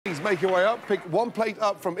make your way up. Pick one plate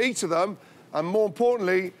up from each of them, and more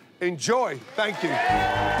importantly, enjoy. Thank you.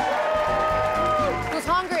 Who's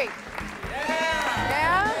hungry?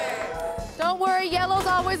 Yeah? Don't worry, yellow's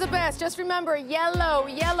always the best. Just remember, yellow,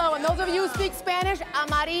 yellow. And those of you who speak Spanish,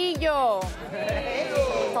 amarillo.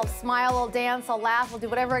 So I'll smile, I'll dance, I'll laugh, I'll do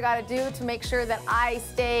whatever I gotta do to make sure that I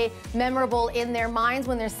stay memorable in their minds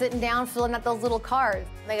when they're sitting down filling out those little cards.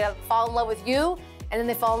 They gotta fall in love with you, and then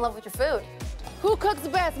they fall in love with your food. Who cooks the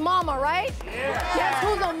best? Mama, right? Yeah. Yes,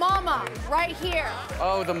 who's a mama? Right here.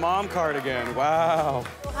 Oh, the mom card again. Wow.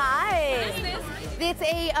 Hi. What is this? It's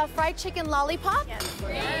a fried chicken lollipop.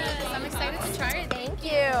 Yes, I'm excited to try it. Thank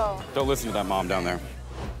you. Don't listen to that mom down there.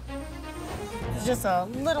 There's just a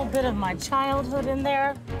little bit of my childhood in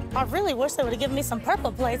there. I really wish they would have given me some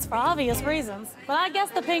purple plates for obvious reasons. But I guess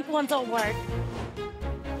the pink ones don't work.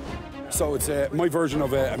 So it's my version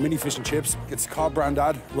of a mini fish and chips. It's cod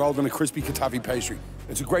brandad rolled in a crispy Katavi pastry.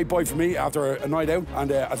 It's a great bite for me after a night out,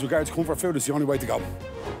 and as regards comfort food, it's the only way to go.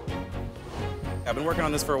 I've been working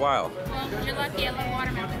on this for a while. Well, you're lucky. I love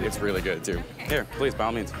watermelon. It's really good, too. Okay. Here, please, by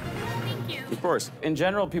all means. Thank you. Of course. In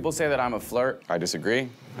general, people say that I'm a flirt. I disagree.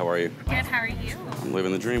 How are you? Good. How are you? I'm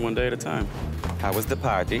living the dream one day at a time. How was the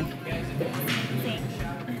party? Hi,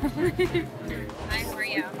 how are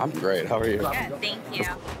you? I'm great. How are you? Good, thank you.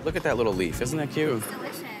 Look at that little leaf. Isn't that cute? It's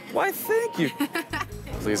delicious. Why, thank you.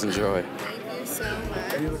 Please enjoy. Thank you so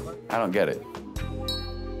much. I don't get it.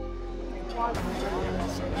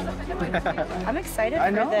 I'm excited I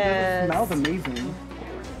know, for this. it smells amazing.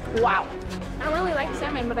 Wow. I don't really like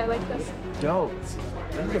salmon, but I like this. Dope.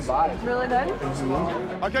 This is a vibe. Really good?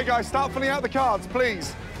 Okay, guys, start filling out the cards,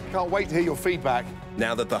 please. Can't wait to hear your feedback.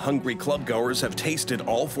 Now that the hungry clubgoers have tasted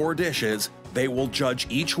all 4 dishes, they will judge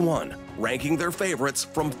each one, ranking their favorites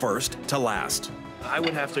from first to last. I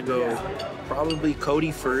would have to go probably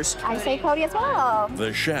Cody first. I say Cody as well.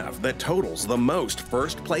 The chef that totals the most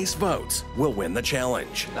first-place votes will win the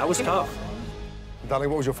challenge. That was tough. Darling,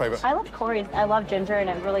 what was your favorite? I love Corey's. I love ginger, and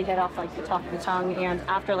it really hit off like the top of the tongue. And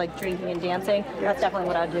after like drinking and dancing, that's definitely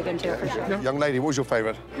what I'd dig into for sure. Young lady, what was your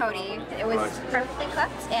favorite? Cody. It was perfectly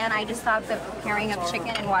cooked, and I just thought the pairing of chicken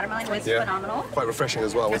and watermelon was phenomenal. Quite refreshing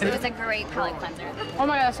as well, It wasn't was it? a great palate cleanser. Oh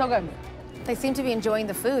my God, that's so good. They seem to be enjoying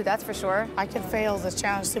the food, that's for sure. I could fail this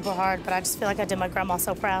challenge super hard, but I just feel like I did my grandma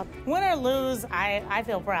so proud. Win or lose, I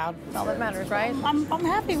feel proud. That's all that matters, right? I'm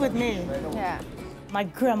happy with me. Yeah. My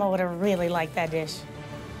grandma would have really liked that dish.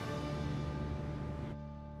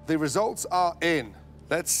 The results are in.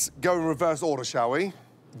 Let's go in reverse order, shall we?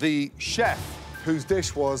 The chef whose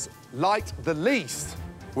dish was liked the least,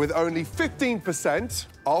 with only 15%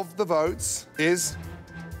 of the votes, is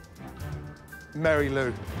Mary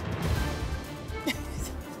Lou.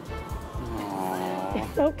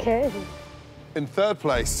 Okay. In third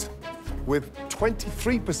place, with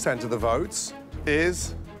 23% of the votes,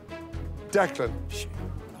 is Declan.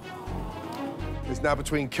 It's now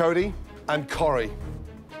between Cody and Corey.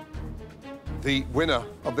 The winner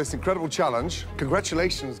of this incredible challenge,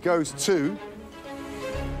 congratulations, goes to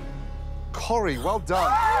Corey. Well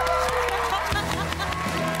done.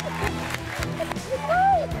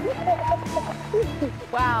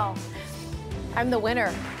 Wow. I'm the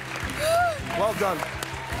winner. Well done.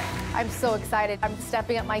 I'm so excited. I'm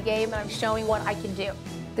stepping up my game and I'm showing what I can do.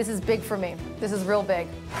 This is big for me. This is real big.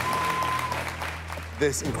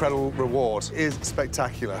 This incredible reward is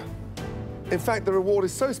spectacular. In fact, the reward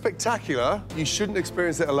is so spectacular, you shouldn't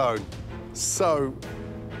experience it alone. So,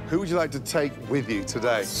 who would you like to take with you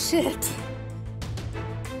today? Shit.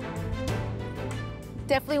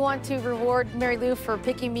 Definitely want to reward Mary Lou for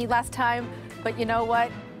picking me last time, but you know what?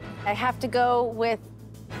 I have to go with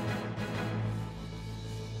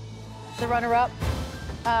the runner-up.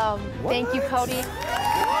 Thank you, Cody.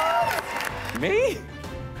 Me?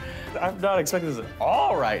 I'm not expecting this at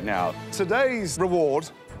all right now. Today's reward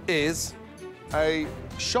is a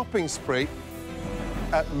shopping spree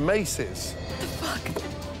at Macy's. What the fuck?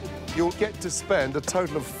 You'll get to spend a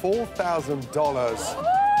total of $4,000.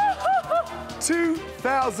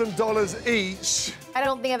 $2,000 each. I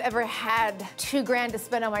don't think I've ever had $2 grand to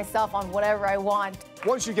spend on myself on whatever I want.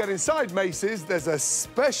 Once you get inside Macy's, there's a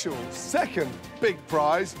special second big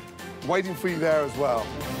prize waiting for you there as well.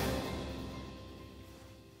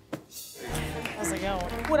 How's it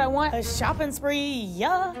going? Would I want a shopping spree?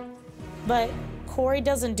 Yeah. But Corey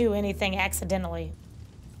doesn't do anything accidentally.